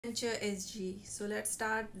Adventure SG. So let's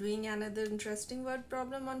start doing another interesting word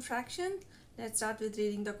problem on fraction. Let's start with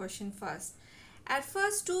reading the question first. At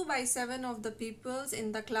first 2 by 7 of the pupils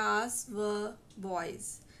in the class were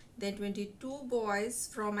boys. Then 22 boys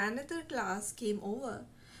from another class came over.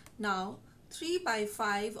 Now 3 by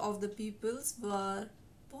 5 of the pupils were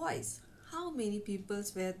boys. How many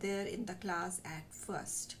pupils were there in the class at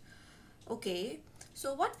first? Okay,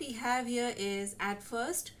 so what we have here is at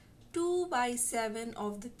first 2 by 7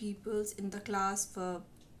 of the pupils in the class were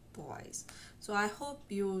boys. So I hope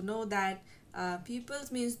you know that pupils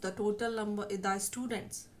means the total number, the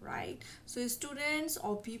students, right? So students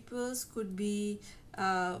or pupils could be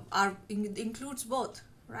includes both,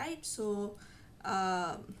 right? So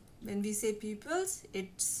when we say pupils,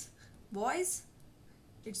 it's boys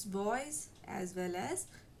as well as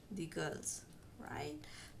the girls, right?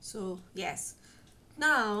 So yes,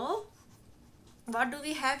 now what do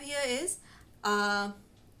we have here is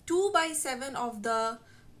 2 by 7 of the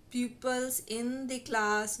pupils in the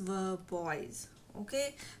class were boys.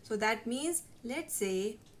 Okay, so that means let's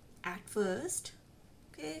say at first,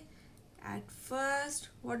 okay, at first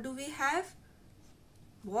what do we have?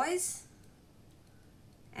 Boys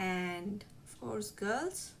and of course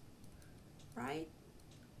girls, right?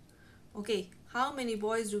 Okay, how many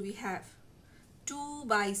boys do we have? 2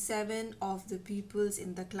 by 7 of the pupils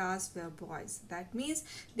in the class were boys. That means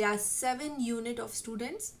there are 7 unit of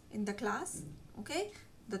students in the class. Okay,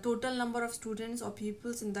 the total number of students or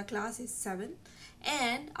pupils in the class is 7,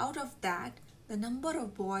 and out of that the number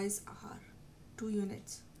of boys are 2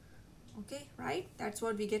 units. Okay, right? That's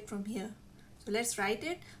what we get from here. So let's write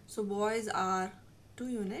it. So boys are 2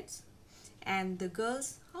 units, and the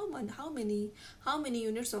girls, how many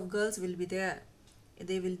units of girls will be there?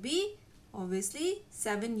 They will be obviously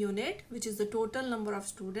 7 unit, which is the total number of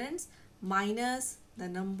students minus the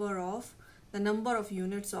number of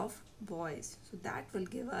units of boys. So that will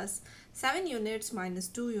give us 7 units minus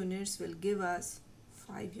 2 units will give us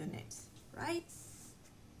 5 units, right?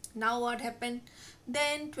 Now what happened?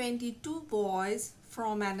 Then 22 boys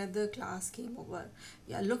from another class came over.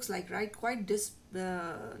 Yeah, looks like, right? Quite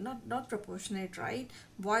not proportionate, right?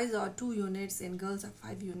 Boys are 2 units and girls are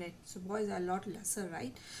 5 units, so boys are a lot lesser,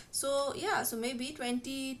 right? So yeah, so maybe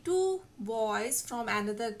 22 boys from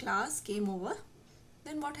another class came over.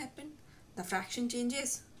 Then what happened? The fraction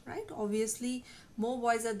changes, right? Obviously more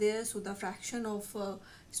boys are there, so the fraction of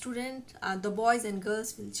the boys and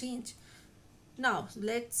girls will change. Now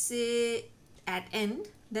let's say at end,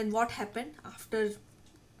 then what happened after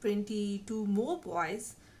 22 more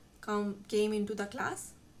boys came into the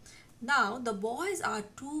class? Now the boys are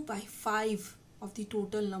 2 by 5 of the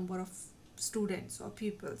total number of students or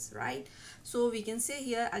pupils, right? So we can say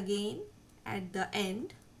here again at the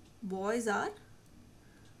end, boys are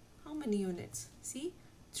how many units? See,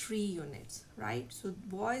 3 units, right? So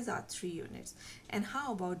boys are 3 units. And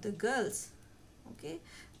how about the girls? Okay,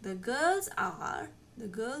 the girls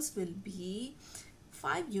will be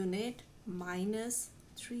 5 unit minus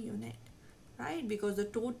 3 unit, right? Because the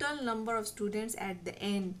total number of students at the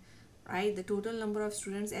end, right, the total number of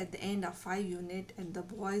students at the end are 5 unit and the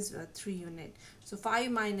boys were 3 unit. So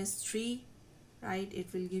 5 minus 3, right,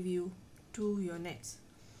 it will give you 2 units.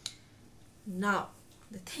 Now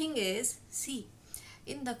the thing is, see,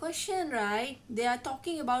 in the question, right, they are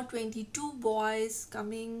talking about 22 boys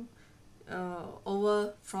coming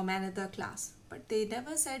over from another class, but they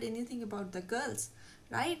never said anything about the girls,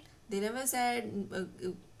 right? They never said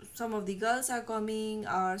some of the girls are coming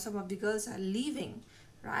or some of the girls are leaving,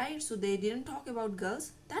 right? So they didn't talk about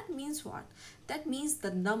girls. That means what? That means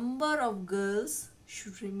the number of girls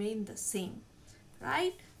should remain the same,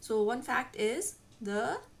 right? So one fact is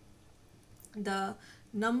the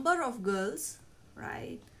number of girls,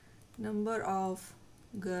 right? Number of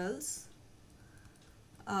girls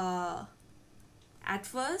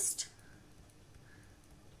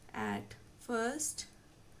at first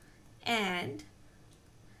and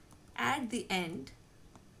at the end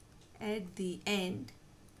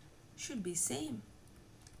should be same,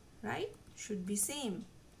 right? Should be same.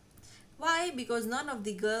 Why? Because none of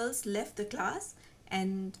the girls left the class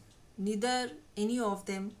and neither any of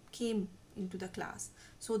them came into the class.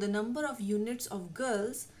 So the number of units of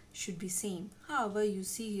girls should be same. However, you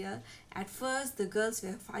see here, at first the girls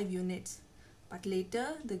were 5 units, but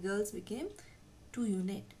later the girls became 2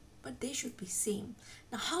 unit, but they should be same.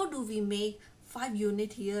 Now how do we make 5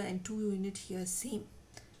 unit here and 2 unit here same,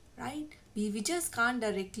 right? We just can't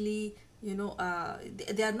directly, you know,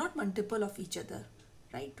 they are not multiple of each other,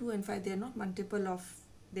 right? 2 and 5, they are not multiple of,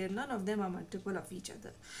 none of them are multiple of each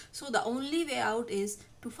other. So the only way out is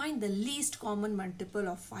to find the least common multiple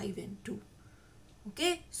of 5 and 2.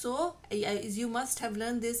 Okay, so you must have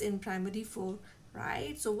learned this in primary 4,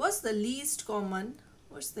 right? So what's the least common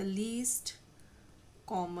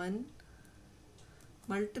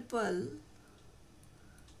multiple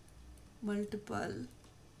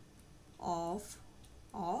of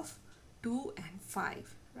 2 and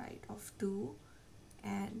 5, right? Of 2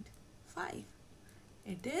 and 5,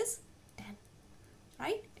 it is 10,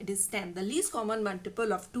 right? It is 10. The least common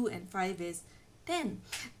multiple of 2 and 5 is 10.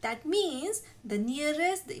 That means the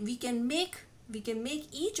nearest we can make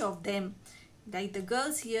each of them, like the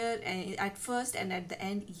girls here at first and at the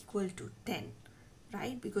end, equal to 10,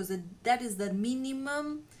 right? Because that is the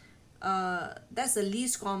minimum, that's the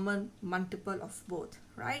least common multiple of both,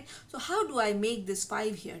 right? So how do I make this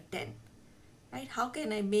 5 here 10, right? How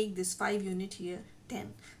can I make this 5 unit here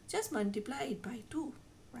 10? Just multiply it by 2,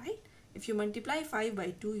 right? If you multiply 5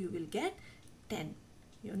 by 2, you will get 10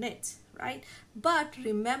 units, right? But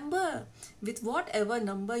remember, with whatever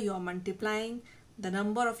number you are multiplying the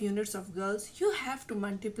number of units of girls, you have to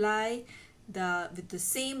multiply with the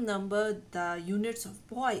same number the units of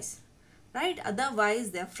boys, right?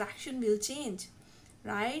 Otherwise their fraction will change,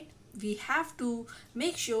 right? We have to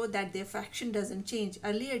make sure that their fraction doesn't change.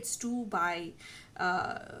 Earlier it's 2 by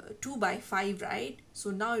 5, right?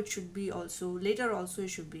 So now it should be also, later also it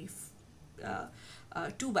should be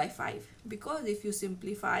 2 by 5, because if you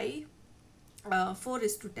simplify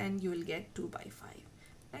 4:10, you will get 2 by 5,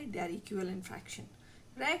 right? They are equivalent fraction,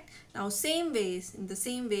 right? Now in the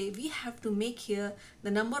same way we have to make here the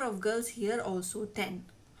number of girls here also 10.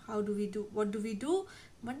 How do we do? What do we do?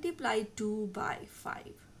 Multiply 2 by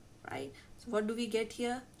 5, right? So what do we get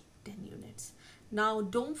here? 10 units. Now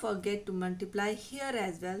don't forget to multiply here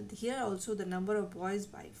as well, here also the number of boys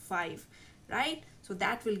by 5, right? So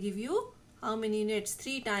that will give you how many units?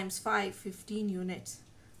 3 times 5, 15 units,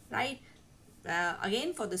 right?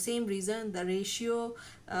 Again, for the same reason, the ratio,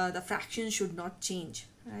 the fraction should not change,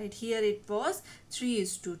 right? Here it was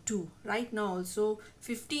 3:2. Right now also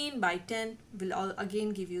 15 by 10 will again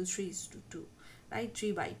give you 3:2, right?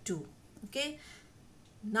 3 by 2. Okay,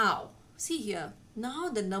 now see here, now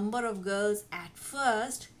the number of girls at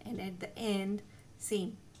first and at the end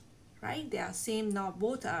same, right? They are same now.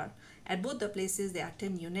 Both are at both the places, they are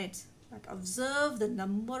 10 units. But observe the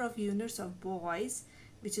number of units of boys,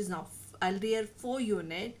 which is now earlier 4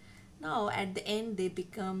 unit. Now at the end they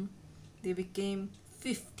became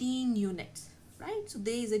 15 units, right? So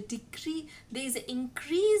there is a decrease, there is an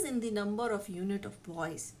increase in the number of unit of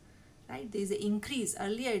boys, right? There is an increase.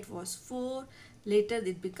 Earlier it was 4, later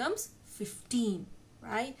it becomes 15,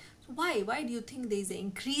 right? So why do you think there is an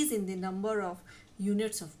increase in the number of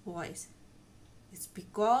units of boys? It's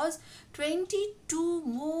because 22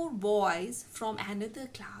 more boys from another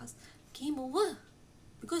class came over,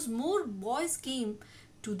 because more boys came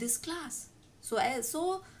to this class. So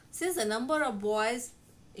since the number of boys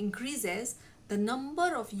increases, the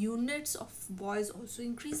number of units of boys also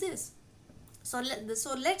increases. So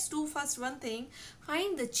let's do first one thing,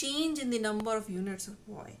 find the change in the number of units of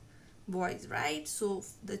boys, right? So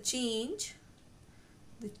the change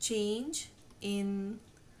in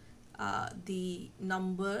the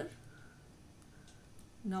number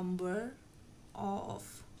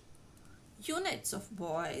of units of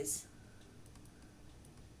boys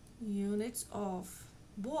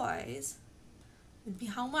will be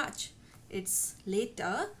how much? It's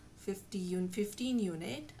later 15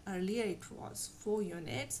 unit. Earlier it was 4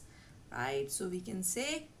 units, right? So we can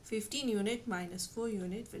say 15 unit minus 4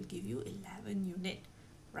 unit will give you 11 unit,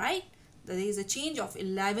 right? There is a change of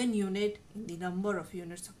 11 unit in the number of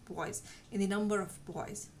units of boys,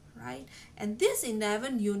 right? And this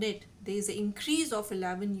 11 unit, there is an increase of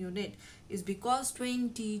 11 unit, is because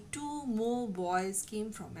 22 more boys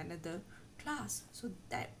came from another class. So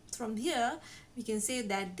that from here we can say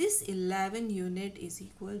that this 11 unit is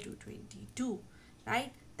equal to 22,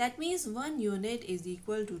 right? That means 1 unit is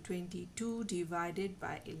equal to 22 divided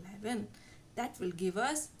by 11. That will give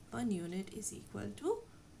us 1 unit is equal to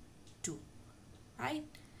 2, right?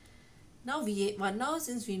 Now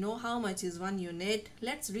since we know how much is 1 unit,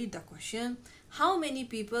 let's read the question. How many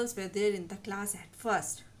peoples were there in the class at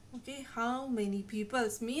first? Okay, how many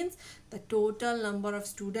peoples means the total number of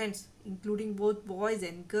students, including both boys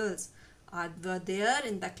and girls, were there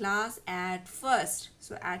in the class at first.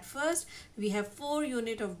 So at first we have 4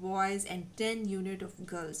 unit of boys and 10 unit of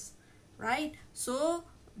girls, right? So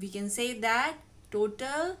we can say that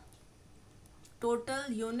total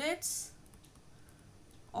units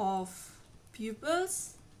of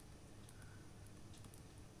pupils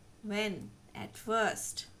when at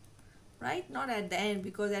first, right? Not at the end,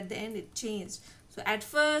 because at the end it changed. So at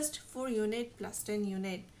first 4 unit plus 10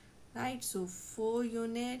 unit, right? So 4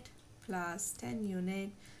 unit plus 10 unit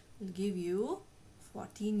will give you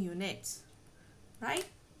 14 units, right?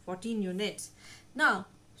 14 units. Now,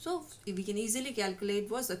 so we can easily calculate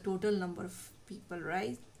what's the total number of people,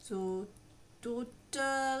 right? So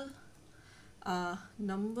total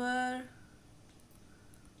number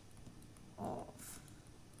of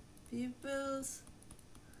pupils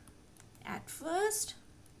at first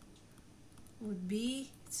would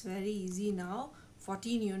be, it's very easy now,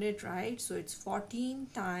 14 unit, right? So it's 14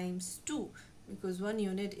 times 2 because 1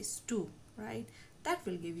 unit is 2, right? That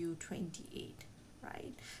will give you 28,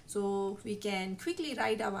 right? So we can quickly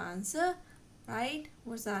write our answer, right?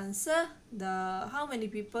 What's the answer? How many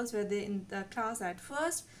pupils were there in the class at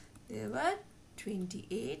first? There were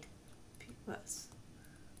 28 pupils,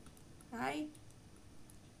 right?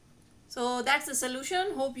 So that's the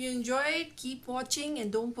solution. Hope you enjoyed. Keep watching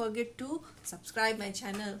and don't forget to subscribe my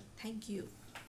channel. Thank you.